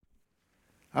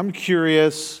I'm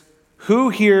curious, who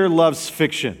here loves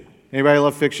fiction? Anybody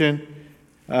love fiction?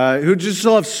 Who just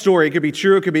loves story? It could be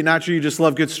true, it could be not true. You just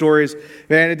love good stories.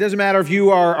 And it doesn't matter if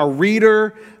you are a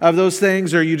reader of those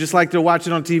things or you just like to watch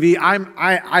it on TV.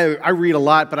 I read a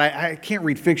lot, but I can't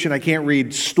read fiction. I can't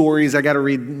read stories. I got to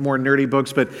read more nerdy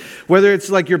books. But whether it's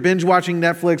like you're binge watching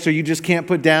Netflix or you just can't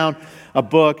put down a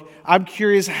book, I'm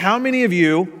curious how many of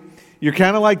you're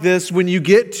kind of like this when you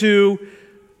get to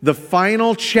the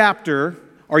final chapter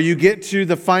or you get to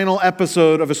the final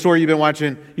episode of a story you've been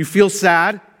watching, you feel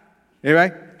sad.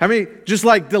 Anyway, how many just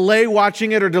like delay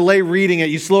watching it or delay reading it?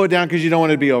 You slow it down because you don't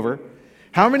want it to be over.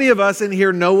 How many of us in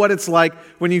here know what it's like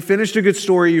when you finished a good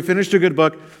story, you finished a good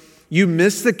book, you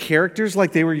miss the characters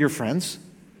like they were your friends?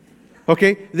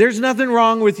 Okay, there's nothing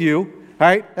wrong with you, all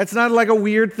right? That's not like a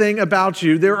weird thing about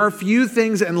you. There are few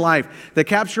things in life that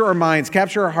capture our minds,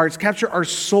 capture our hearts, capture our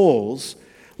souls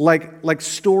like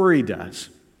story does.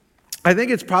 I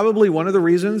think it's probably one of the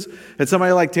reasons that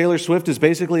somebody like Taylor Swift is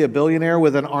basically a billionaire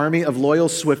with an army of loyal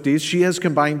Swifties. She has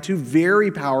combined two very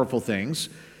powerful things,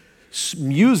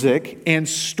 music and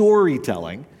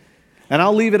storytelling. And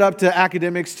I'll leave it up to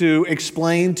academics to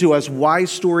explain to us why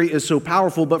story is so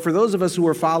powerful. But for those of us who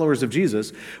are followers of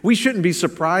Jesus, we shouldn't be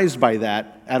surprised by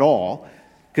that at all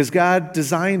because God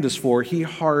designed us He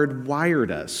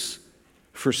hardwired us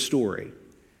for story.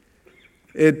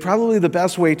 Probably the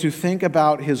best way to think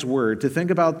about His Word, to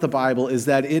think about the Bible, is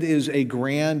that it is a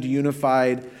grand,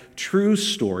 unified, true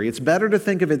story. It's better to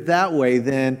think of it that way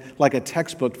than like a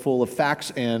textbook full of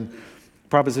facts and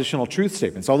propositional truth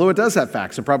statements. Although it does have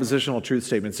facts and propositional truth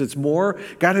statements, it's more,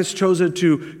 God has chosen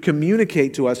to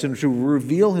communicate to us and to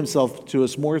reveal Himself to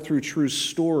us more through true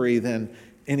story than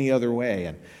any other way.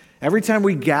 And every time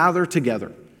we gather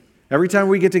together, every time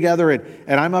we get together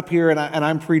and I'm up here and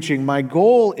I'm preaching, my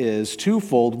goal is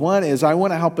twofold. One is I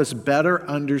want to help us better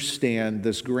understand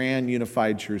this grand,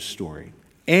 unified, true story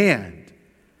and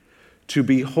to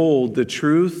behold the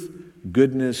truth,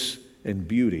 goodness, and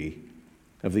beauty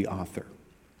of the author.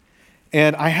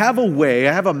 And I have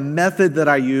a method that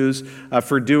I use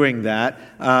for doing that.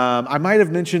 I might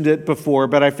have mentioned it before,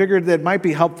 but I figured that it might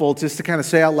be helpful just to kind of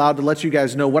say out loud to let you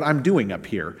guys know what I'm doing up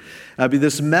here.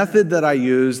 This method that I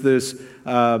use, this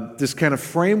kind of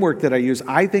framework that I use,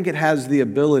 I think it has the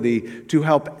ability to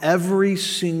help every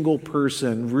single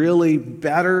person really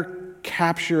better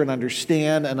capture and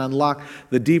understand and unlock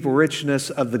the deep richness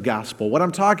of the gospel. What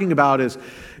I'm talking about is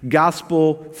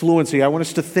gospel fluency. I want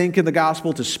us to think in the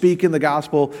gospel, to speak in the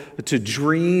gospel, to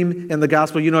dream in the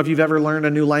gospel. You know, if you've ever learned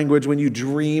a new language, when you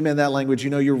dream in that language,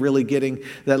 you know you're really getting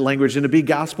that language. And to be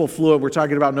gospel fluent, we're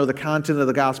talking about know the content of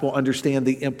the gospel, understand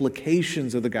the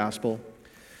implications of the gospel,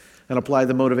 and apply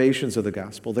the motivations of the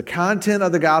gospel. The content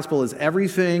of the gospel is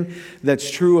everything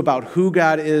that's true about who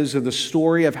God is and the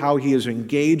story of how He is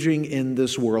engaging in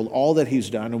this world, all that He's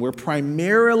done. And we're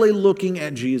primarily looking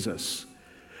at Jesus.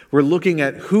 We're looking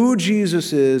at who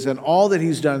Jesus is and all that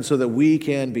He's done so that we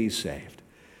can be saved.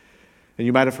 And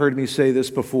you might have heard me say this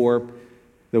before,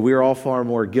 that we are all far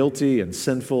more guilty and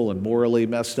sinful and morally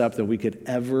messed up than we could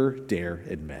ever dare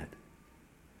admit.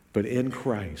 But in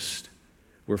Christ,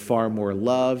 we're far more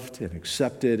loved and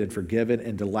accepted and forgiven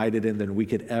and delighted in than we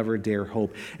could ever dare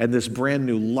hope. And this brand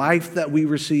new life that we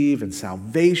receive and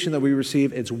salvation that we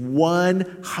receive, it's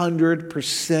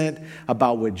 100%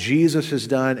 about what Jesus has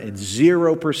done and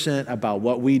 0% about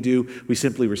what we do. We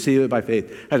simply receive it by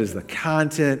faith. That is the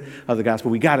content of the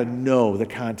gospel. We got to know the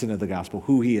content of the gospel,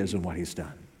 who He is and what He's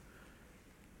done.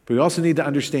 But we also need to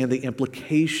understand the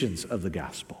implications of the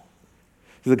gospel.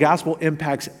 The gospel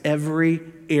impacts every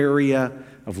area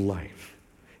of life.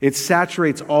 It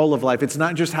saturates all of life. It's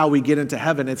not just how we get into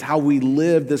heaven, it's how we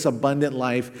live this abundant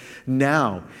life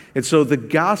now. And so the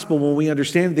gospel, when we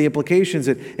understand the implications,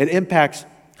 it impacts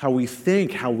how we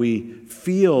think, how we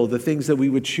feel, the things that we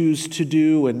would choose to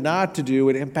do and not to do.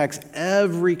 It impacts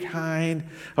every kind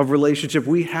of relationship.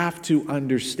 We have to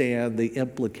understand the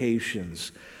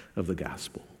implications of the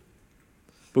gospel.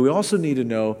 But we also need to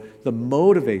know the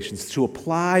motivations, to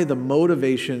apply the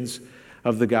motivations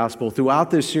of the gospel.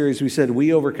 Throughout this series, we said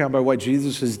we overcome by what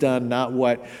Jesus has done, not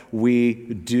what we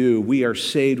do. We are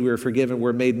saved, we are forgiven,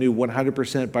 we're made new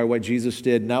 100% by what Jesus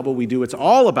did, not what we do. It's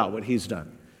all about what He's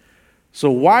done. So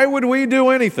why would we do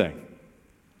anything?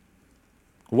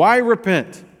 Why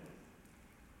repent?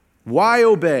 Why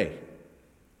obey?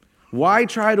 Why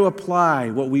try to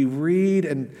apply what we read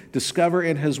and discover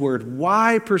in His Word?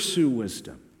 Why pursue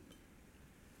wisdom?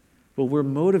 Well, we're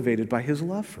motivated by His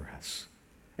love for us.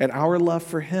 and our love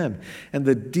for him and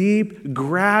the deep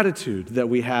gratitude that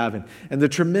we have and the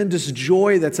tremendous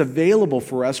joy that's available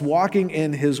for us walking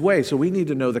in his way. So we need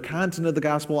to know the content of the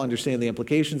gospel, understand the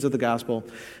implications of the gospel,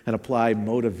 and apply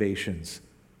motivations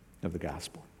of the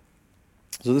gospel.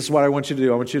 So this is what I want you to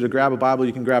do. I want you to grab a Bible.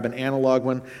 You can grab an analog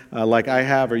one like I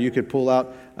have, or you could pull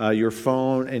out your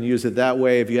phone and use it that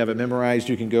way. If you have it memorized,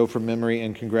 you can go from memory,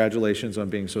 and congratulations on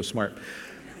being so smart.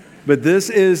 But this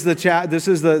is the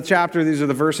chapter. These are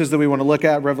the verses that we want to look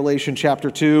at, Revelation chapter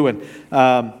 2. And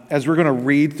as we're going to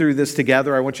read through this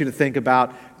together, I want you to think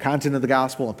about content of the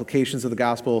gospel, implications of the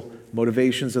gospel,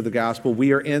 motivations of the gospel.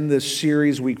 We are in this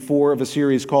series, week 4 of a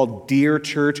series called Dear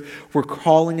Church. We're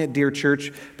calling it Dear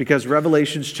Church because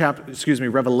Revelation chapters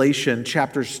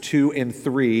 2 and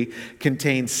 3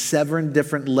 contain 7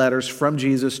 different letters from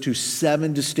Jesus to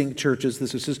 7 distinct churches.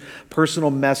 This is his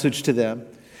personal message to them.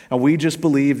 And we just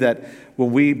believe that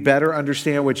when we better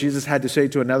understand what Jesus had to say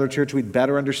to another church, we'd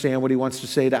better understand what he wants to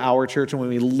say to our church. And when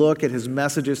we look at his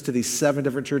messages to these 7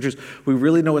 different churches, we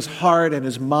really know his heart and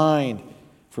his mind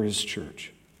for his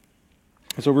church.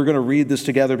 And so we're going to read this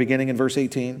together beginning in verse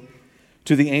 18.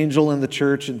 To the angel in the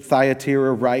church in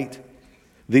Thyatira write,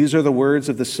 these are the words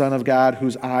of the Son of God,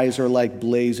 whose eyes are like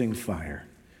blazing fire,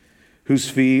 whose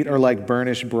feet are like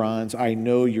burnished bronze. I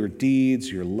know your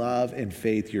deeds, your love and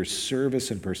faith, your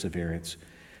service and perseverance,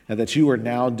 and that you are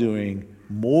now doing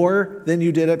more than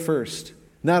you did at first.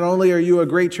 Not only are you a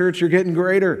great church, you're getting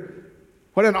greater.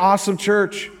 What an awesome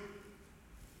church.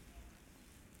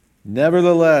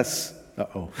 Nevertheless,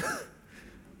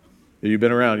 you've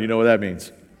been around, you know what that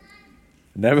means.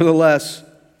 Nevertheless,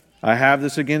 I have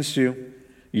this against you.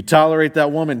 You tolerate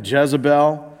that woman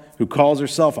Jezebel, who calls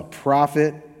herself a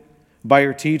prophet. By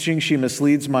her teaching, she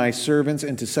misleads my servants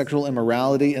into sexual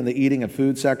immorality and the eating of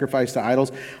food sacrificed to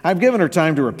idols. I've given her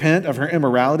time to repent of her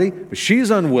immorality, but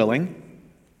she's unwilling.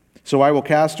 So I will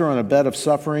cast her on a bed of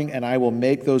suffering, and I will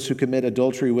make those who commit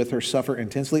adultery with her suffer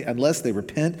intensely unless they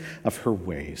repent of her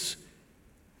ways.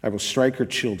 I will strike her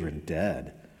children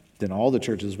dead. Then all the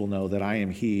churches will know that I am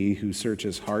he who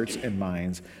searches hearts and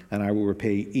minds, and I will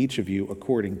repay each of you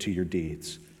according to your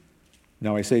deeds.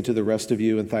 Now I say to the rest of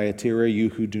you in Thyatira, you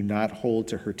who do not hold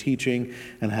to her teaching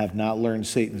and have not learned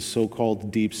Satan's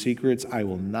so-called deep secrets, I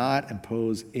will not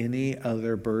impose any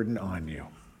other burden on you,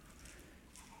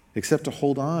 except to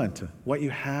hold on to what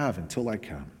you have until I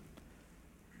come.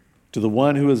 To the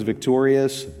one who is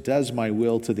victorious, does my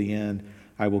will to the end,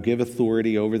 I will give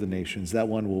authority over the nations. That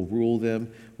one will rule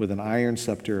them with an iron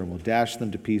scepter and will dash them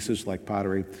to pieces like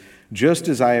pottery. Just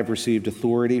as I have received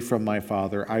authority from my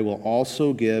Father, I will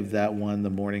also give that one the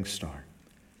morning star.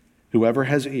 Whoever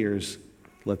has ears,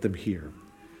 let them hear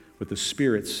what the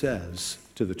Spirit says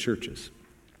to the churches.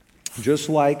 Just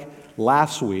like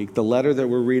last week, the letter that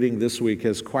we're reading this week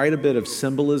has quite a bit of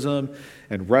symbolism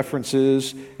and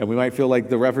references, and we might feel like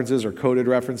the references are coded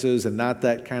references and not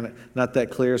that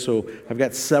clear. So I've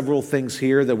got several things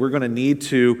here that we're going to need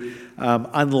to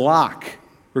unlock.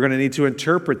 We're going to need to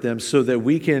interpret them so that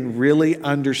we can really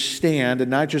understand, and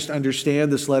not just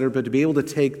understand this letter, but to be able to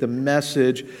take the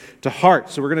message to heart.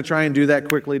 So we're going to try and do that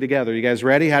quickly together. You guys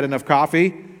ready? Had enough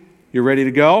coffee? You ready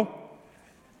to go?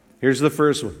 Here's the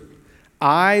first one.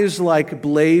 Eyes like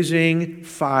blazing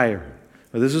fire.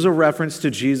 Now, this is a reference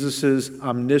to Jesus'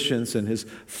 omniscience and his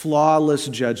flawless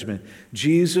judgment.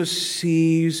 Jesus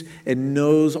sees and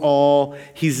knows all.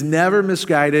 He's never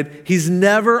misguided. He's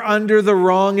never under the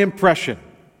wrong impression.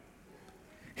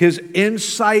 His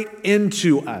insight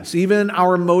into us, even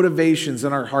our motivations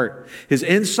in our heart, his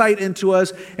insight into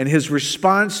us and his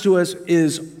response to us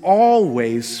is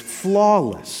always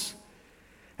flawless.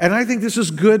 And I think this is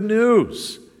good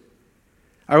news.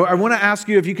 I want to ask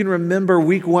you if you can remember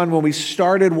week 1 when we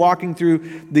started walking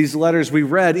through these letters. We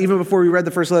read, even before we read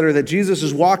the first letter, that Jesus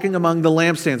is walking among the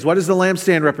lampstands. What does the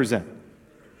lampstand represent?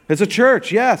 It's a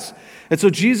church, yes. And so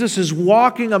Jesus is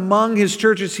walking among his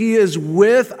churches. He is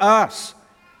with us.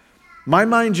 My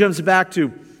mind jumps back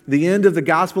to the end of the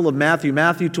Gospel of Matthew,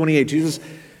 Matthew 28. Jesus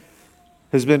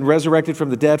has been resurrected from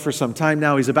the dead for some time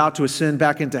now. He's about to ascend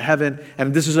back into heaven.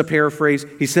 And this is a paraphrase.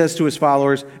 He says to his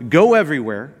followers, go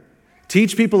everywhere,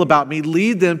 teach people about me,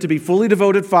 lead them to be fully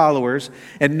devoted followers,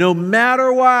 and no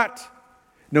matter what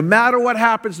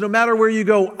happens, no matter where you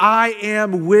go, I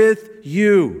am with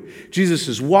you. Jesus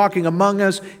is walking among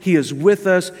us. He is with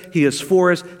us. He is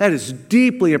for us. That is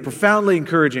deeply and profoundly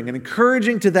encouraging, and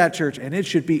encouraging to that church, and it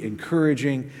should be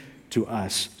encouraging to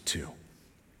us too.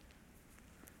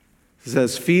 It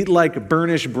says, feet like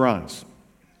burnished bronze.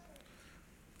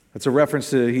 That's a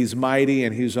reference to he's mighty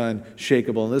and he's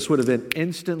unshakable. And this would have been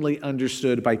instantly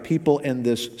understood by people in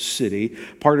this city.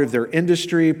 Part of their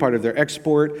industry, part of their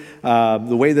export,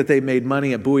 the way that they made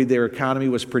money, it buoyed their economy,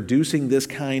 was producing this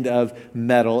kind of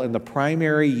metal. And the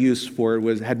primary use for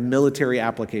it had military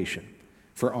application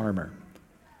for armor.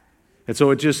 And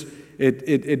so it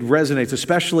resonates,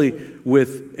 especially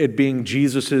with it being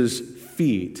Jesus'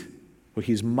 feet. Well,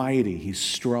 he's mighty, he's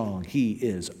strong, he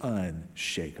is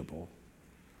unshakable.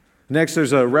 Next,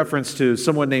 there's a reference to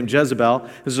someone named Jezebel.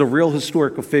 This is a real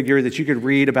historical figure that you could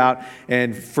read about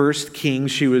in 1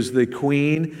 Kings. She was the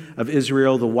queen of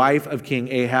Israel, the wife of King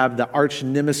Ahab, the arch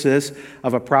nemesis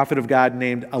of a prophet of God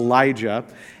named Elijah.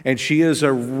 And she is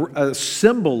a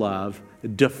symbol of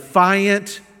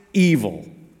defiant evil.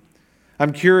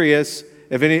 I'm curious,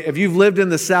 if you've lived in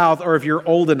the South or if you're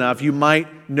old enough, you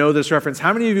might know this reference.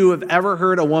 How many of you have ever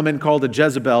heard a woman called a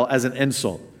Jezebel as an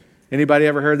insult? Anybody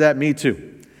ever heard that? Me too.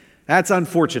 That's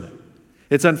unfortunate.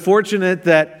 It's unfortunate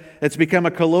that it's become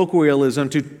a colloquialism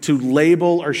to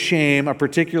label or shame a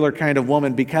particular kind of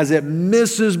woman because it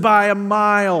misses by a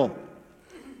mile.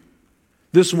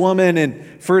 This woman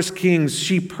in 1 Kings,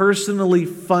 she personally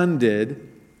funded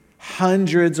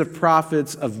hundreds of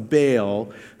prophets of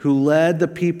Baal who led the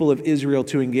people of Israel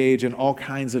to engage in all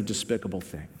kinds of despicable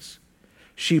things.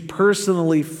 She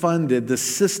personally funded the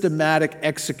systematic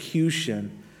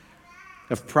execution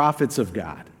of prophets of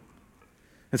God.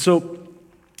 And so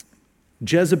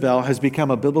Jezebel has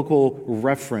become a biblical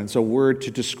reference, a word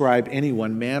to describe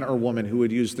anyone, man or woman, who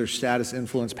would use their status,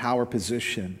 influence, power,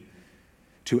 position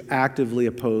to actively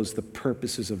oppose the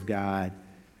purposes of God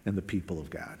and the people of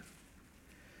God.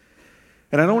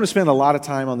 And I don't want to spend a lot of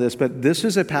time on this, but this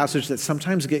is a passage that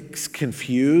sometimes gets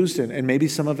confused, and maybe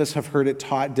some of us have heard it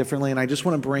taught differently, and I just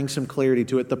want to bring some clarity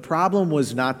to it. The problem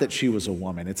was not that she was a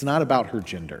woman. It's not about her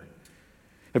gender.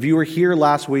 If you were here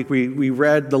last week, we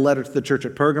read the letter to the church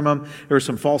at Pergamum. There was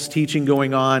some false teaching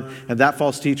going on, and that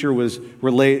false teacher was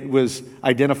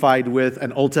identified with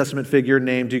an Old Testament figure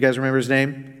named, do you guys remember his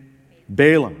name?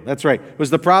 Balaam. That's right. Was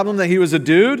the problem that he was a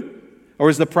dude, or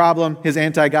was the problem his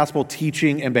anti-gospel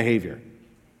teaching and behavior?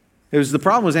 The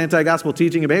problem was anti-gospel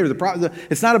teaching and behavior.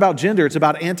 It's not about gender. It's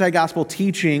about anti-gospel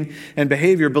teaching and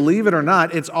behavior. Believe it or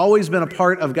not, it's always been a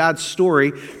part of God's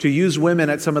story to use women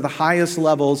at some of the highest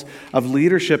levels of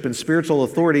leadership and spiritual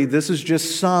authority. This is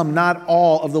just some, not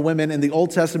all, of the women in the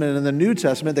Old Testament and in the New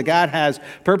Testament that God has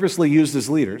purposely used as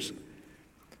leaders.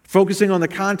 Focusing on the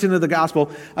content of the gospel,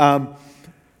 God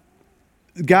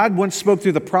once spoke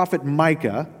through the prophet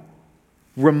Micah,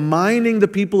 reminding the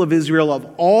people of Israel of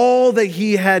all that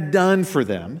he had done for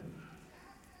them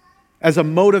as a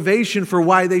motivation for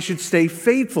why they should stay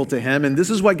faithful to him. And this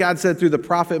is what God said through the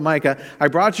prophet Micah. I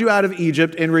brought you out of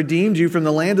Egypt and redeemed you from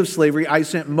the land of slavery. I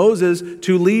sent Moses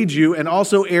to lead you, and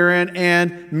also Aaron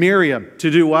and Miriam.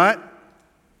 To do what?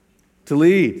 To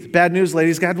lead. Bad news,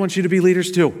 ladies. God wants you to be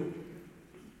leaders too.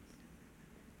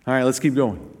 All right, let's keep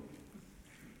going.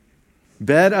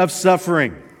 Bed of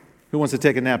suffering. Who wants to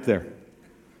take a nap there?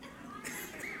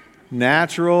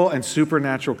 Natural and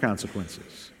supernatural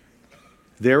consequences.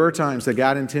 There are times that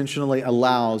God intentionally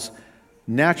allows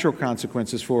natural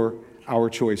consequences for our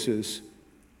choices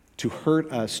to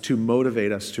hurt us, to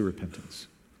motivate us to repentance.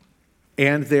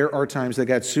 And there are times that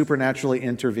God supernaturally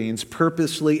intervenes,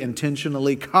 purposely,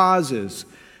 intentionally causes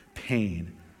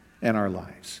pain in our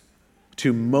lives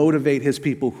to motivate his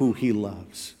people who he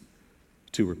loves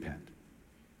to repent.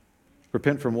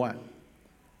 Repent from what?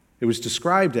 It was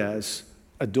described as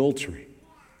adultery.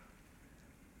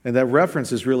 And that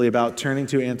reference is really about turning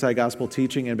to anti-gospel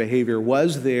teaching and behavior.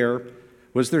 Was there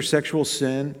sexual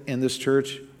sin in this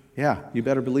church? Yeah, you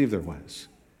better believe there was.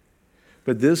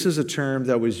 But this is a term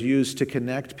that was used to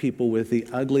connect people with the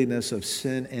ugliness of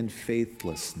sin and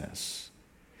faithlessness,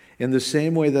 in the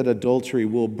same way that adultery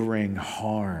will bring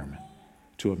harm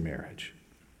to a marriage.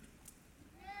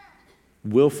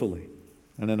 Willfully,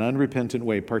 in an unrepentant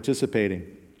way,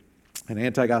 participating and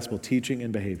anti-gospel teaching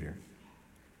and behavior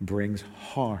brings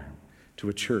harm to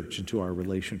a church and to our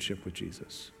relationship with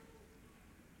Jesus.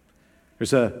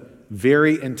 There's a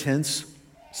very intense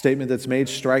statement that's made,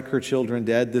 strike her children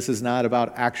dead. This is not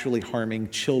about actually harming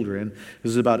children.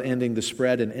 This is about ending the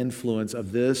spread and influence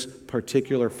of this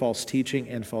particular false teaching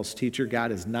and false teacher.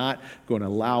 God is not going to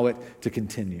allow it to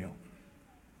continue.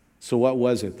 So what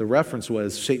was it? The reference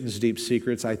was Satan's deep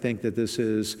secrets. I think that this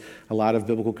is, a lot of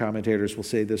biblical commentators will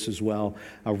say this as well,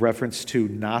 a reference to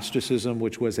Gnosticism,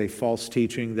 which was a false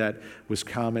teaching that was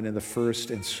common in the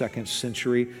 1st and 2nd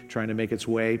century, trying to make its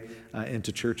way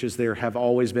into churches. There have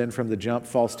always been from the jump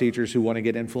false teachers who want to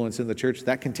get influence in the church.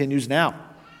 That continues now.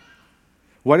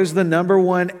 What is the number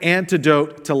one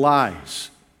antidote to lies?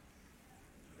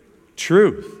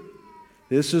 Truth.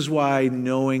 This is why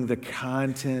knowing the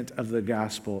content of the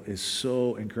gospel is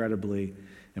so incredibly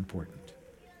important.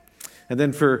 And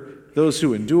then for those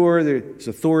who endure, there's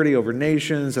authority over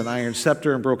nations, an iron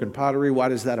scepter and broken pottery.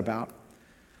 What is that about?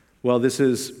 Well, this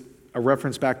is a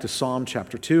reference back to Psalm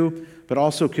chapter 2, but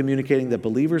also communicating that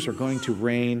believers are going to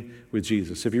reign with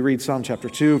Jesus. If you read Psalm chapter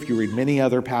 2, if you read many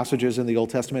other passages in the Old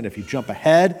Testament, if you jump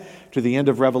ahead to the end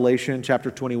of Revelation chapter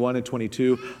 21 and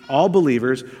 22, all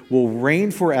believers will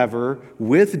reign forever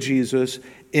with Jesus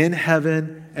in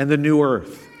heaven and the new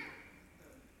earth.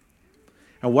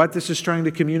 And what this is trying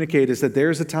to communicate is that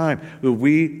there's a time that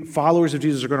we, followers of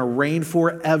Jesus, are going to reign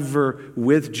forever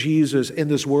with Jesus in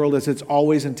this world as it's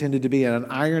always intended to be. And an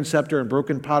iron scepter and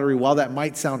broken pottery, while that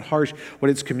might sound harsh,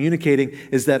 what it's communicating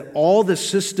is that all the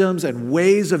systems and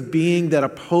ways of being that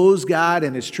oppose God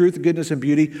and His truth, goodness, and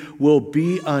beauty will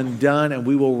be undone, and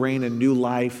we will reign in new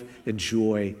life and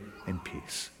joy and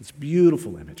peace. It's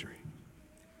beautiful imagery.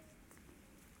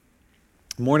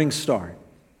 Morning star,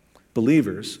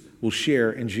 believers will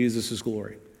share in Jesus'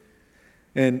 glory.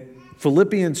 In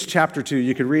Philippians chapter 2,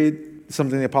 you could read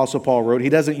something the Apostle Paul wrote. He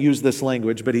doesn't use this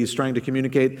language, but he's trying to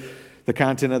communicate the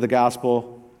content of the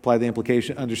gospel, apply the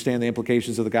implication, understand the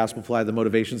implications of the gospel, apply the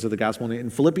motivations of the gospel. And in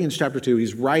Philippians chapter 2,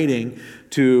 he's writing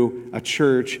to a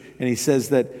church, and he says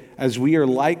that as we are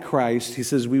like Christ, he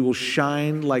says we will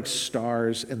shine like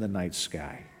stars in the night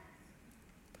sky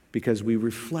because we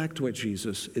reflect what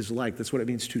Jesus is like. That's what it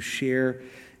means to share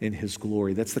in His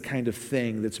glory. That's the kind of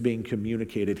thing that's being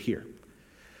communicated here.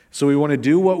 So we want to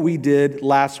do what we did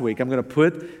last week. I'm going to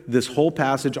put this whole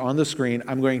passage on the screen.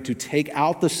 I'm going to take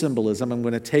out the symbolism. I'm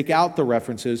going to take out the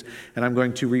references, and I'm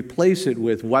going to replace it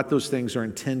with what those things are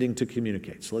intending to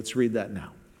communicate. So let's read that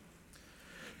now.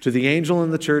 To the angel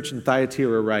in the church in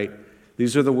Thyatira write,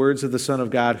 these are the words of the Son of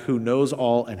God who knows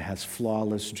all and has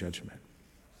flawless judgment.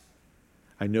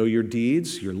 I know your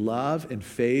deeds, your love and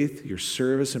faith, your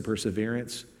service and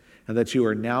perseverance, and that you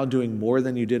are now doing more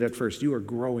than you did at first. You are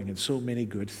growing in so many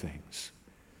good things.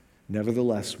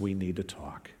 Nevertheless, we need to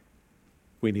talk.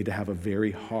 We need to have a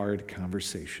very hard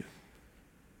conversation.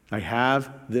 I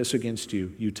have this against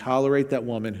you. You tolerate that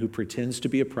woman who pretends to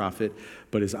be a prophet,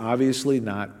 but is obviously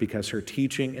not, because her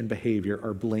teaching and behavior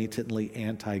are blatantly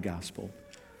anti-gospel.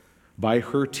 By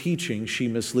her teaching, she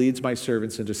misleads my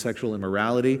servants into sexual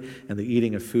immorality and the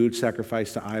eating of food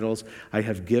sacrificed to idols. I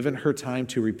have given her time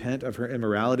to repent of her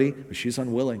immorality, but she's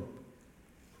unwilling.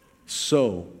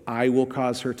 So I will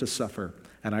cause her to suffer,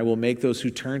 and I will make those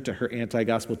who turn to her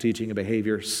anti-gospel teaching and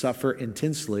behavior suffer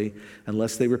intensely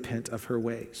unless they repent of her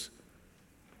ways.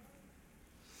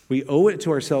 We owe it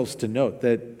to ourselves to note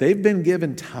that they've been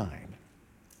given time.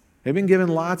 They've been given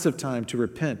lots of time to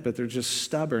repent, but they're just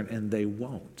stubborn and they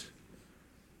won't.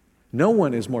 No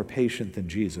one is more patient than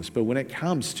Jesus, but when it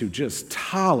comes to just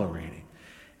tolerating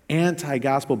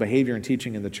anti-gospel behavior and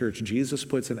teaching in the church, Jesus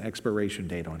puts an expiration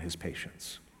date on His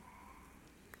patience.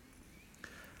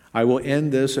 I will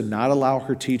end this and not allow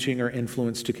her teaching or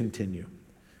influence to continue.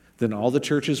 Then all the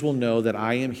churches will know that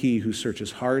I am He who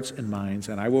searches hearts and minds,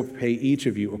 and I will pay each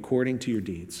of you according to your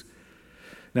deeds.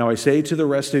 Now I say to the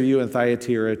rest of you in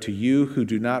Thyatira, to you who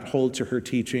do not hold to her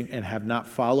teaching and have not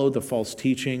followed the false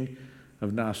teaching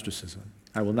of Gnosticism,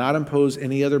 I will not impose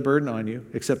any other burden on you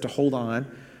except to hold on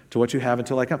to what you have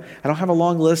until I come. I don't have a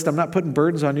long list. I'm not putting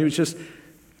burdens on you. It's just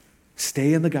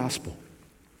stay in the gospel.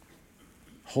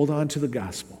 Hold on to the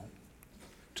gospel.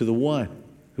 To the one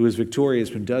who is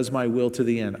victorious and does my will to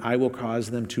the end, I will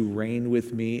cause them to reign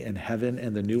with me in heaven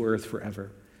and the new earth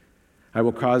forever. I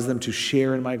will cause them to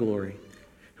share in my glory.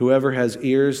 Whoever has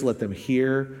ears, let them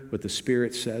hear what the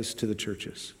Spirit says to the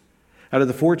churches. Out of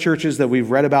the 4 churches that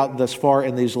we've read about thus far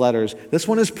in these letters, this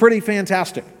one is pretty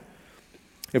fantastic.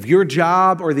 If your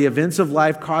job or the events of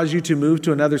life cause you to move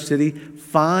to another city,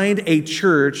 find a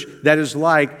church that is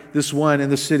like this one in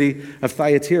the city of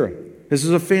Thyatira. This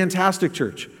is a fantastic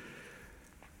church.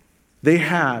 They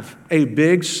have a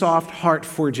big, soft heart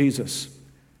for Jesus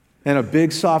and a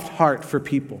big, soft heart for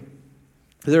people.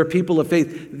 They're people of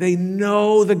faith. They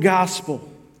know the gospel.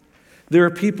 There are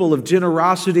people of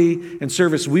generosity and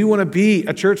service. We want to be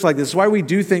a church like this. That's why we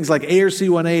do things like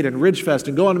ARC18 and Ridgefest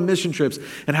and go on mission trips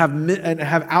and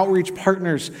have outreach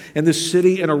partners in this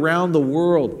city and around the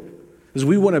world. Because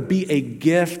we want to be a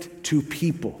gift to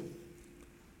people.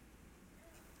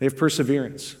 They have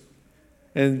perseverance.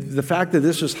 And the fact that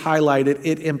this is highlighted,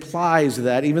 it implies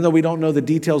that, even though we don't know the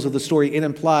details of the story, it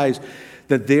implies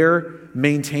that they're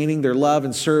maintaining their love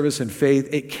and service and faith.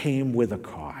 It came with a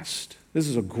cost. This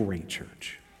is a great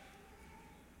church.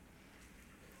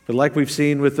 But like we've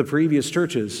seen with the previous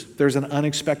churches, there's an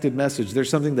unexpected message. There's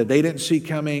something that they didn't see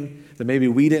coming, that maybe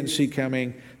we didn't see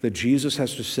coming, that Jesus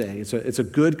has to say. It's a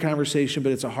good conversation,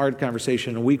 but it's a hard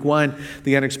conversation. In week 1,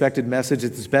 the unexpected message,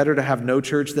 it's better to have no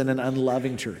church than an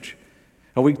unloving church.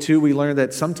 In week 2, we learned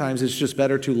that sometimes it's just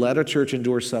better to let a church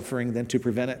endure suffering than to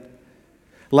prevent it.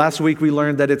 Last week, we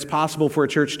learned that it's possible for a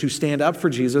church to stand up for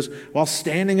Jesus while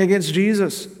standing against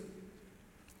Jesus.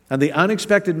 And the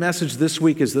unexpected message this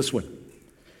week is this one.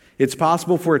 It's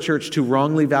possible for a church to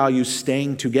wrongly value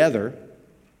staying together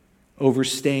over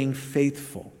staying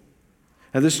faithful.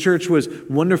 Now, this church was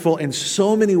wonderful in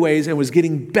so many ways and was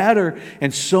getting better in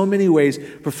so many ways,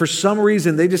 but for some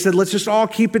reason, they just said, let's just all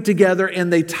keep it together,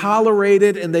 and they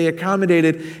tolerated and they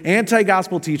accommodated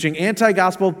anti-gospel teaching,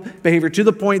 anti-gospel behavior, to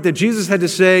the point that Jesus had to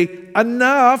say,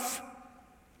 enough,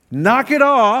 knock it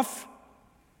off.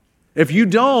 If you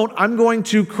don't, I'm going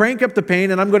to crank up the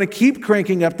pain, and I'm going to keep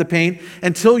cranking up the pain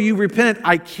until you repent.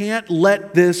 I can't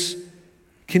let this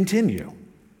continue.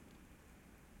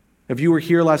 If you were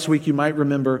here last week, you might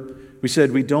remember we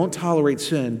said we don't tolerate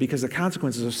sin because the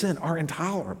consequences of sin are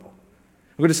intolerable.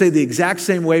 We're going to say the exact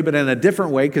same way, but in a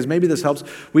different way, because maybe this helps.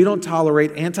 We don't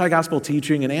tolerate anti-gospel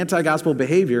teaching and anti-gospel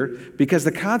behavior because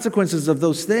the consequences of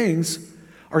those things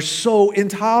are so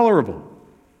intolerable.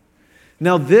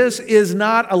 Now, this is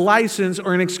not a license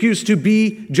or an excuse to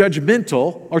be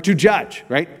judgmental or to judge,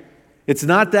 right? It's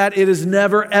not that. It is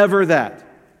never, ever that.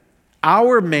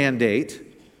 Our mandate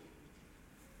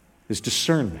is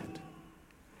discernment.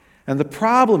 And the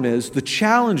problem is, the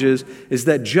challenge is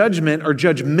that judgment or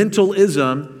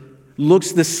judgmentalism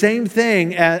looks like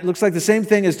the same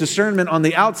thing as discernment on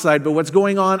the outside, but what's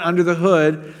going on under the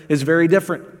hood is very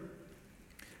different.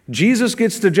 Jesus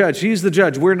gets to judge. He's the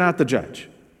judge. We're not the judge.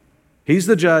 He's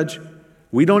the judge.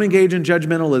 We don't engage in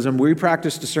judgmentalism. We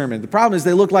practice discernment. The problem is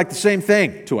they look like the same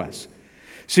thing to us.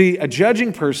 See, a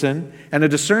judging person and a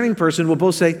discerning person will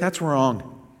both say, that's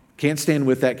wrong. Can't stand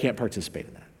with that, can't participate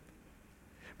in that.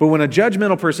 But when a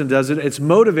judgmental person does it, it's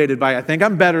motivated by, I think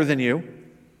I'm better than you,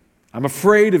 I'm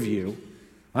afraid of you,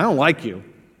 I don't like you,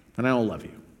 and I don't love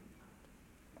you.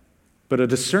 But a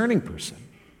discerning person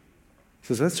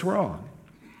says, that's wrong.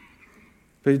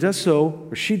 But he does so,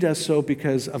 or she does so,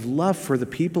 because of love for the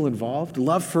people involved,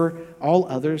 love for all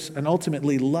others, and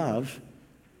ultimately love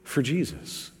for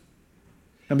Jesus.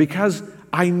 And because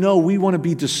I know we want to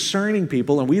be discerning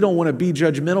people and we don't want to be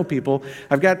judgmental people,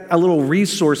 I've got a little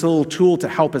resource, a little tool to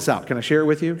help us out. Can I share it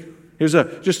with you? Here's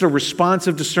just a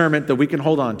responsive discernment that we can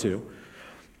hold on to.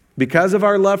 Because of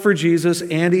our love for Jesus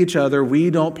and each other,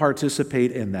 we don't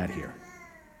participate in that here.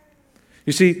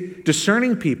 You see,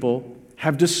 discerning people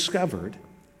have discovered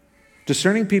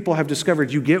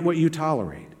you get what you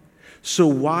tolerate. So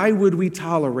why would we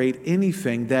tolerate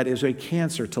anything that is a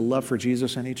cancer to love for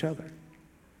Jesus and each other?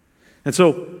 And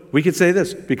so we could say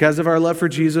this, because of our love for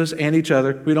Jesus and each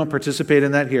other, we don't participate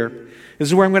in that here. This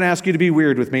is where I'm going to ask you to be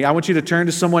weird with me. I want you to turn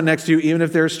to someone next to you, even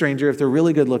if they're a stranger, if they're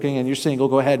really good looking and you're single,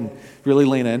 go ahead and really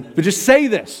lean in. But just say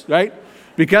this, right?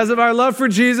 Because of our love for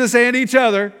Jesus and each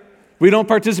other, we don't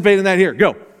participate in that here.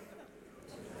 Go.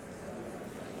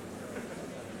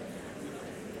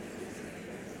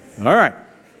 All right.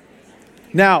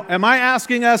 Now, am I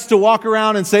asking us to walk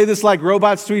around and say this like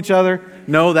robots to each other?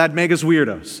 No, that'd make us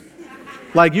weirdos.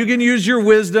 Like, you can use your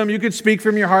wisdom, you could speak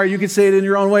from your heart, you could say it in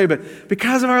your own way, but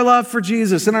because of our love for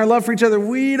Jesus and our love for each other,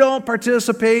 we don't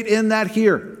participate in that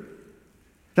here.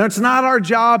 Now, it's not our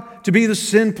job to be the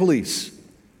sin police.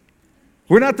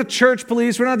 We're not the church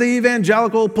police, we're not the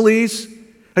evangelical police.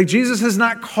 Like, Jesus has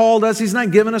not called us, he's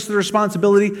not given us the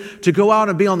responsibility to go out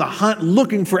and be on the hunt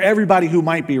looking for everybody who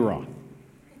might be wrong.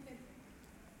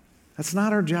 That's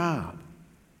not our job.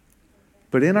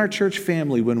 But in our church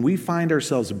family, when we find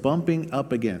ourselves bumping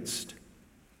up against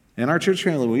anti-gospel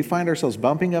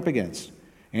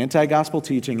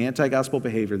teaching, anti-gospel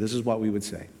behavior, this is what we would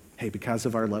say. Hey, because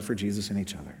of our love for Jesus and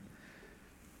each other,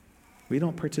 we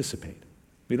don't participate.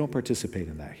 We don't participate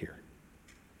in that here.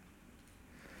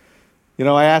 You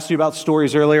know, I asked you about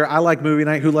stories earlier. I like movie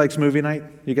night. Who likes movie night?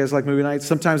 You guys like movie night?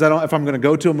 Sometimes I don't. If I'm going to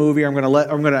go to a movie, I'm going to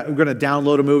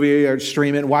download a movie or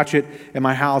stream it and watch it in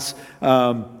my house.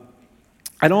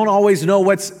 I don't always know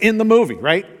what's in the movie,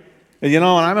 right? You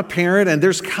know, and I'm a parent, and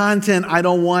there's content I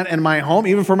don't want in my home.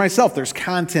 Even for myself, there's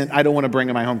content I don't want to bring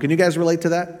in my home. Can you guys relate to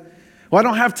that? Well, I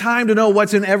don't have time to know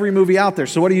what's in every movie out there.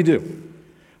 So what do?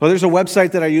 Well, there's a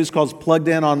website that I use called Plugged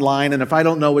In Online, and if I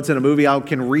don't know what's in a movie, I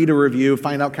can read a review,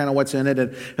 find out kind of what's in it,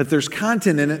 and if there's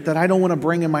content in it that I don't want to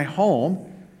bring in my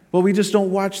home, well, we just don't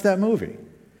watch that movie.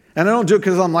 And I don't do it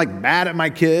because I'm like mad at my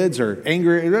kids or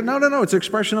angry. No. It's an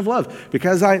expression of love.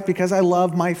 Because I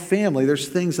love my family, there's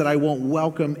things that I won't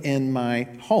welcome in my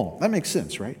home. That makes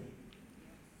sense, right?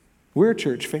 We're a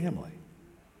church family.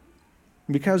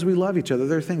 Because we love each other,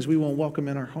 there are things we won't welcome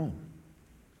in our home.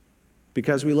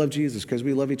 Because we love Jesus, because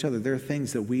we love each other, there are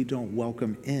things that we don't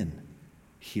welcome in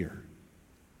here.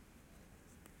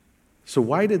 So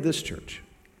why did this church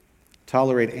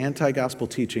tolerate anti-gospel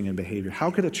teaching and behavior?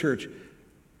 How could a church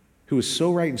who is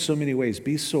so right in so many ways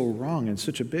be so wrong in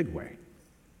such a big way?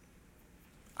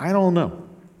 I don't know.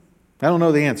 I don't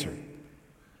know the answer.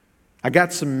 I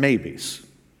got some maybes.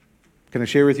 Can I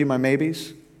share with you my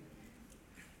maybes?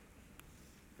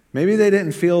 Maybe they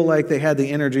didn't feel like they had the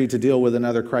energy to deal with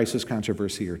another crisis,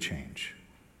 controversy, or change.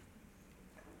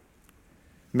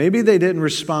 Maybe they didn't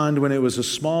respond when it was a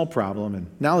small problem, and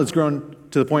now it's grown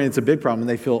to the point it's a big problem, and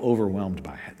they feel overwhelmed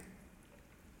by it.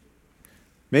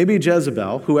 Maybe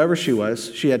Jezebel, whoever she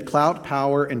was, she had clout,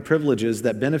 power, and privileges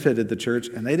that benefited the church,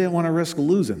 and they didn't want to risk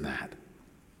losing that.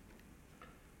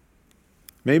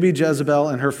 Maybe Jezebel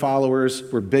and her followers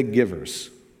were big givers.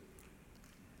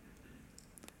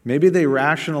 Maybe they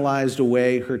rationalized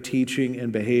away her teaching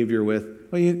and behavior with,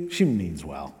 well, she means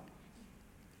well.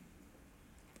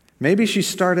 Maybe she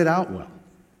started out well.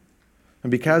 And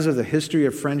because of the history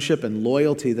of friendship and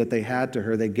loyalty that they had to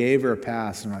her, they gave her a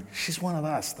pass. And like, she's one of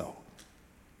us, though.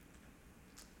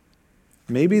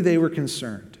 Maybe they were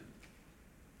concerned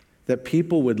that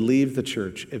people would leave the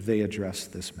church if they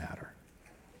addressed this matter.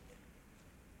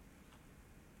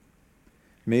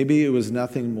 Maybe it was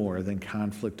nothing more than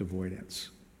conflict avoidance.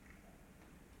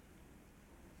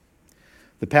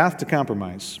 The path to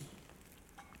compromise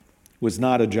was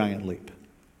not a giant leap.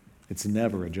 It's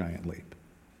never a giant leap.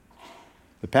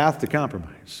 The path to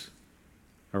compromise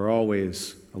are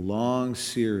always a long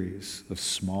series of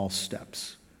small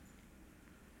steps.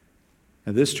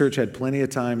 And this church had plenty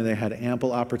of time, and they had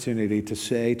ample opportunity to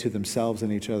say to themselves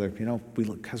and each other,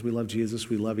 because we love Jesus,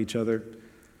 we love each other,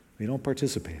 we don't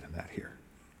participate in that here.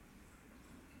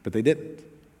 But they didn't.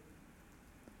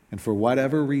 And for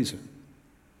whatever reason,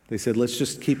 they said, let's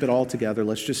just keep it all together.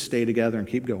 Let's just stay together and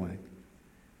keep going.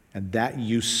 And that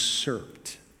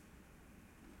usurped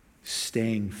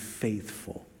staying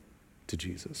faithful to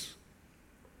Jesus.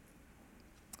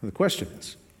 And the question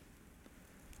is,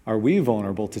 are we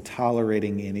vulnerable to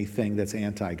tolerating anything that's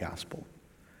anti-gospel?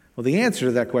 Well, the answer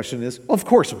to that question is, well, of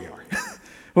course we are.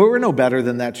 Well, we're no better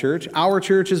than that church. Our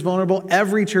church is vulnerable.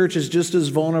 Every church is just as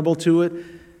vulnerable to it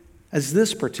as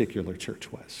this particular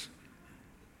church was.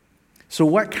 So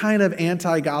what kind of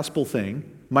anti-gospel thing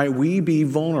might we be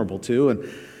vulnerable to? And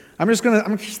I'm just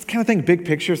kind of think big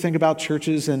picture, think about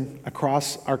churches and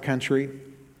across our country.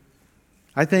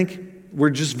 I think we're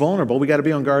just vulnerable. We got to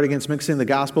be on guard against mixing the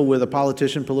gospel with a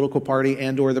politician, political party,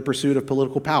 and or the pursuit of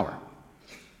political power.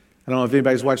 I don't know if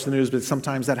anybody's watched the news, but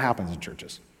sometimes that happens in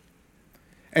churches.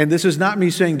 And this is not me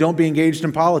saying don't be engaged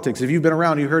in politics. If you've been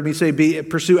around, you heard me say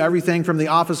pursue everything from the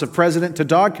office of president to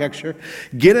dog catcher.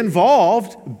 Get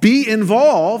involved, be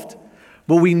involved,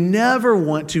 but we never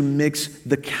want to mix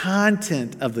the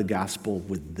content of the gospel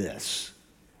with this.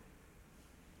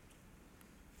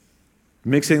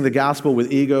 Mixing the gospel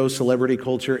with ego, celebrity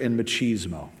culture, and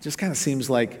machismo. Just kind of seems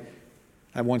like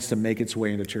that wants to make its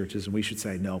way into churches, and we should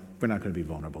say, no, we're not going to be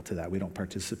vulnerable to that. We don't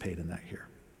participate in that here.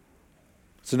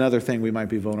 It's another thing we might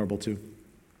be vulnerable to.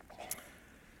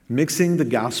 Mixing the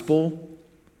gospel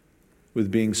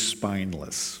with being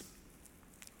spineless.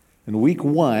 In week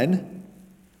 1,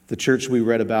 the church we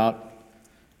read about,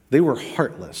 they were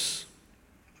heartless.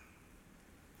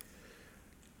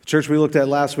 The church we looked at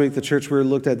last week, the church we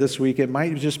looked at this week, it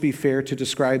might just be fair to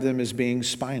describe them as being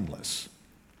spineless.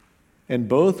 And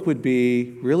both would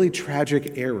be really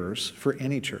tragic errors for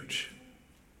any church.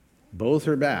 Both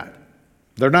are bad.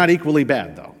 They're not equally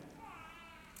bad, though.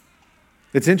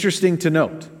 It's interesting to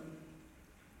note.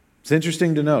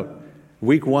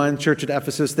 Week 1, church at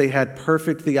Ephesus, they had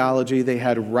perfect theology, they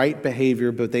had right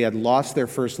behavior, but they had lost their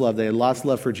first love. They had lost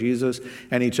love for Jesus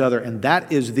and each other, and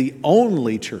that is the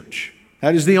only church.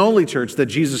 That is the only church that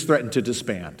Jesus threatened to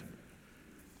disband.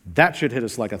 That should hit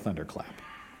us like a thunderclap.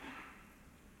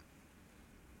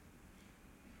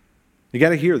 You got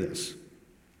to hear this.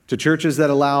 To churches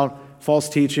that allow false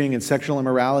teaching and sexual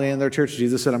immorality in their church,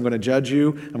 Jesus said, I'm going to judge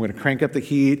you. I'm going to crank up the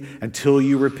heat until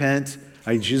you repent.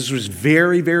 Jesus was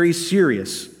very, very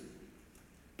serious.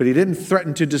 But he didn't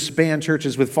threaten to disband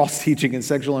churches with false teaching and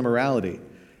sexual immorality.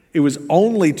 It was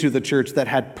only to the church that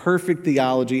had perfect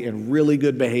theology and really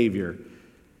good behavior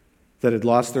that had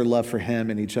lost their love for him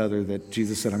and each other that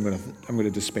Jesus said, I'm going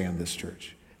to disband this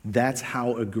church. That's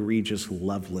how egregious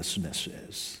lovelessness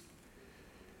is.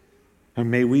 And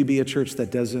may we be a church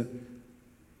that doesn't,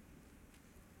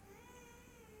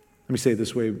 let me say it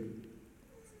this way,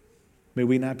 may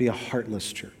we not be a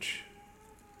heartless church.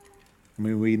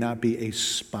 May we not be a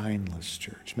spineless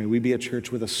church. May we be a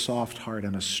church with a soft heart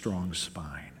and a strong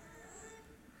spine.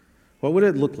 What would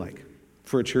it look like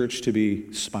for a church to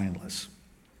be spineless?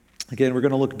 Again, we're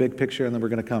going to look big picture and then we're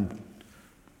going to come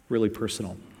really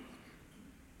personal.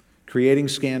 Creating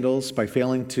scandals by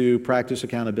failing to practice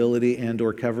accountability and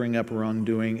or covering up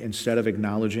wrongdoing instead of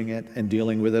acknowledging it and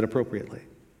dealing with it appropriately.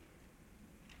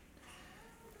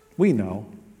 We know.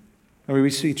 I mean, we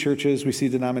see churches, we see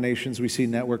denominations, we see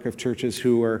network of churches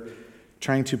who are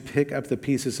trying to pick up the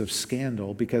pieces of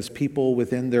scandal because people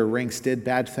within their ranks did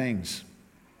bad things.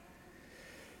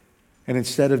 And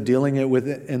instead of dealing it with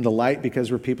it in the light,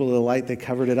 because we're people of the light, they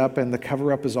covered it up, and the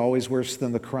cover-up is always worse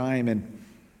than the crime, and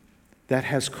that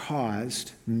has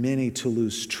caused many to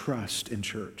lose trust in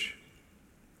church.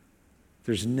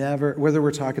 There's never, whether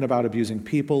we're talking about abusing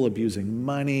people, abusing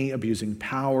money, abusing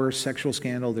power, sexual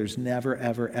scandal, there's never,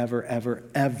 ever, ever, ever,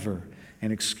 ever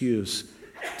an excuse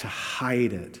to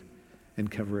hide it and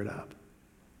cover it up.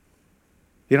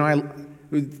 You know,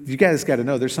 you guys got to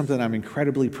know there's something I'm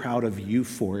incredibly proud of you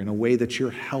for in a way that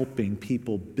you're helping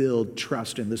people build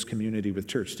trust in this community with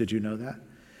church. Did you know that?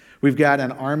 We've got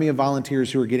an army of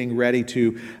volunteers who are getting ready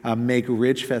to make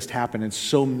Ridgefest happen. And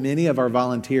so many of our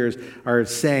volunteers are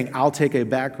saying, I'll take a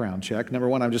background check. Number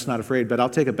one, I'm just not afraid, but I'll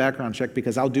take a background check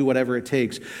because I'll do whatever it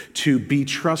takes to be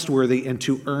trustworthy and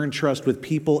to earn trust with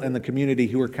people in the community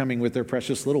who are coming with their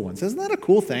precious little ones. Isn't that a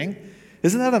cool thing?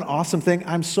 Isn't that an awesome thing?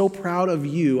 I'm so proud of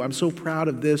you. I'm so proud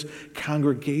of this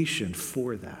congregation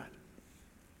for that.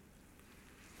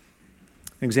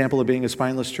 An example of being a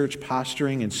spineless church,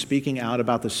 posturing and speaking out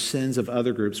about the sins of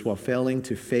other groups while failing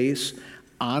to face,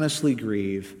 honestly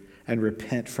grieve, and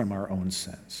repent from our own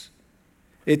sins.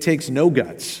 It takes no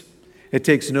guts. It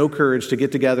takes no courage to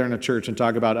get together in a church and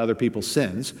talk about other people's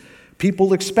sins.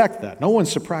 People expect that. No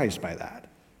one's surprised by that.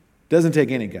 It doesn't take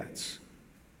any guts.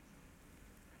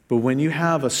 But when you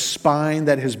have a spine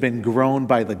that has been grown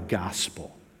by the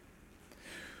gospel,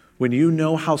 when you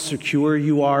know how secure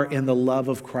you are in the love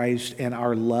of Christ and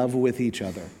our love with each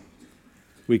other,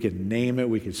 we can name it,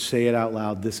 we can say it out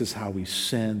loud. This is how we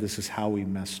sinned. This is how we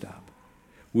messed up.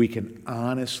 We can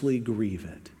honestly grieve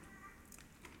it.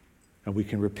 And we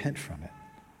can repent from it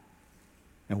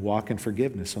and walk in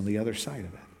forgiveness on the other side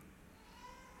of it.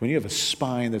 When you have a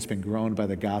spine that's been grown by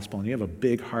the gospel and you have a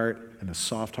big heart and a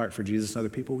soft heart for Jesus and other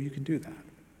people, you can do that.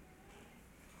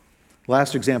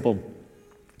 Last example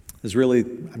is really,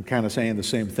 I'm kind of saying the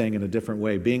same thing in a different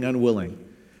way. Being unwilling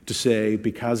to say,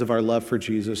 because of our love for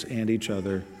Jesus and each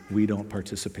other, we don't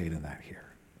participate in that here.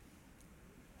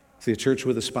 See, a church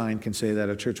with a spine can say that.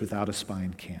 A church without a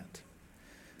spine can't.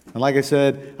 And like I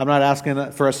said, I'm not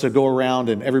asking for us to go around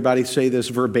and everybody say this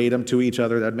verbatim to each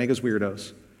other. That'd make us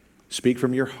weirdos. Speak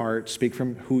from your heart. Speak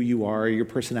from who you are, your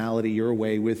personality, your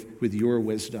way, with your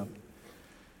wisdom.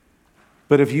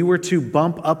 But if you were to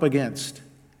bump up against,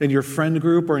 in your friend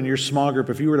group or in your small group,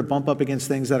 if you were to bump up against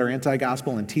things that are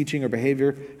anti-gospel in teaching or behavior,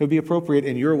 it would be appropriate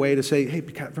in your way to say, hey,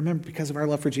 remember, because of our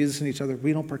love for Jesus and each other,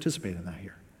 we don't participate in that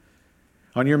here.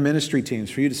 On your ministry teams,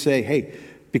 for you to say, hey,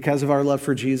 because of our love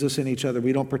for Jesus and each other,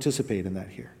 we don't participate in that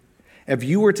here. If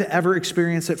you were to ever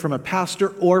experience it from a pastor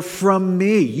or from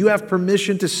me, you have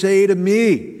permission to say to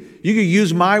me, you could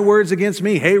use my words against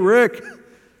me, hey, Rick,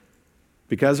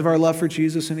 because of our love for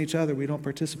Jesus and each other, we don't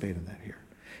participate in that here.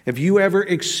 If you ever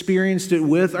experienced it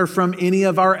with or from any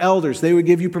of our elders, they would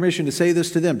give you permission to say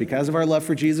this to them. Because of our love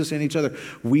for Jesus and each other,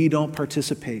 we don't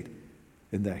participate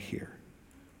in that here.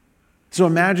 So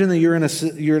imagine that you're in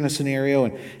a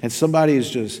scenario and somebody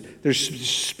is they're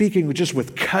speaking just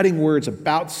with cutting words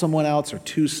about someone else or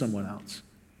to someone else.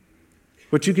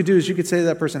 What you could do is you could say to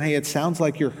that person, hey, it sounds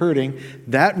like you're hurting.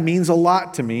 That means a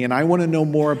lot to me, and I want to know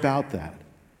more about that.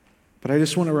 But I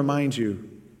just want to remind you,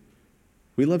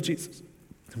 we love Jesus.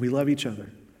 We love each other.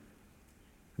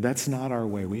 That's not our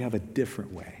way. We have a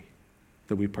different way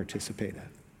that we participate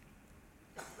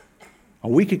in.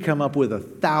 And we could come up with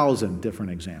 1,000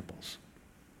 different examples.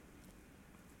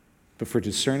 But for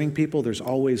discerning people, there's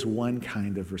always one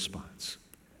kind of response.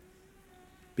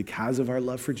 Because of our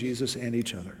love for Jesus and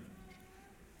each other,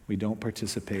 we don't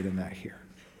participate in that here.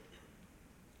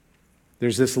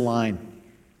 There's this line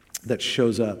that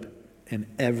shows up in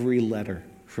every letter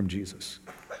from Jesus.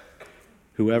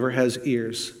 Whoever has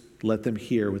ears, let them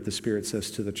hear what the Spirit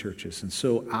says to the churches. And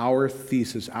so our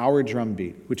thesis, our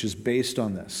drumbeat, which is based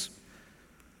on this,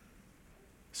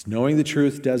 is knowing the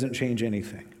truth doesn't change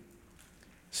anything.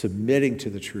 Submitting to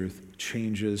the truth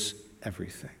changes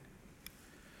everything.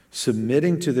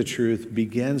 Submitting to the truth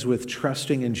begins with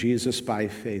trusting in Jesus by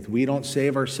faith. We don't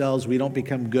save ourselves. We don't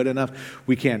become good enough.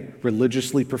 We can't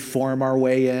religiously perform our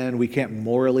way in. We can't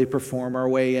morally perform our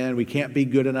way in. We can't be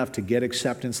good enough to get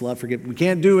acceptance, love, forgiveness. We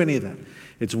can't do any of that.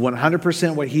 It's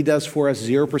 100% what he does for us,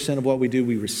 0% of what we do.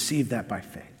 We receive that by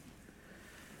faith.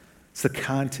 It's the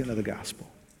content of the gospel.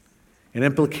 An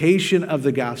implication of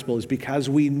the gospel is because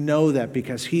we know that,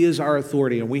 because he is our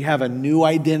authority and we have a new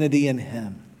identity in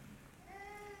him.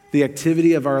 The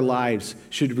activity of our lives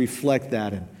should reflect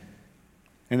that,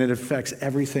 and it affects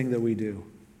everything that we do.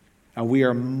 And we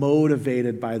are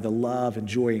motivated by the love and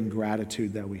joy and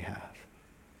gratitude that we have.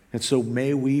 And so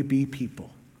may we be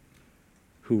people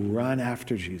who run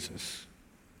after Jesus,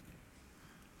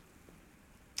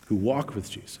 who walk with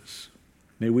Jesus.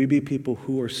 May we be people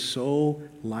who are so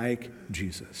like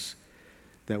Jesus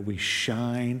that we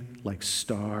shine like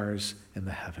stars in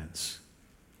the heavens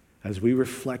as we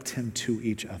reflect him to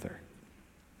each other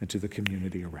and to the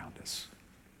community around us.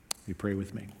 You pray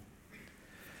with me.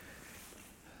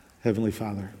 Heavenly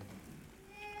Father,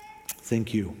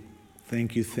 thank you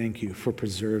for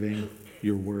preserving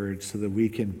your word so that we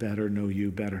can better know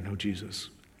you, better know Jesus.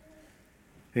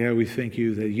 Yeah, we thank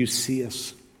you that you see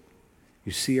us.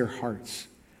 You see our hearts.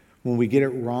 When we get it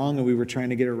wrong and we were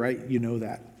trying to get it right, you know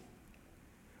that.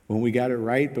 When we got it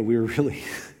right, but we were really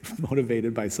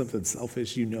motivated by something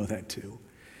selfish, you know that too.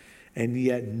 And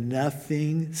yet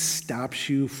nothing stops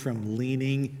you from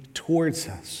leaning towards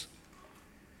us.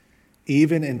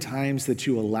 Even in times that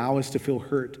you allow us to feel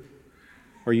hurt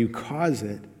or you cause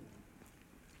it,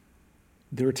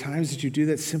 there are times that you do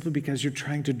that simply because you're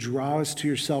trying to draw us to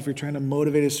yourself. You're trying to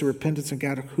motivate us to repentance. And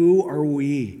God, who are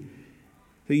we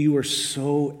that you are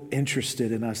so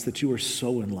interested in us, that you are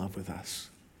so in love with us?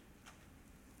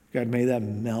 God, may that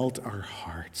melt our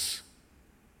hearts.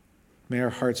 May our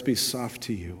hearts be soft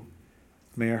to you.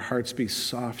 May our hearts be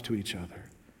soft to each other.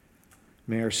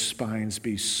 May our spines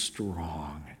be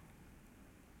strong.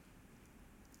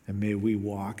 And may we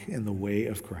walk in the way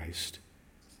of Christ,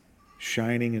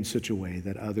 shining in such a way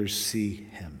that others see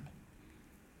him.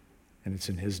 And it's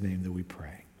in his name that we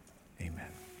pray. Amen.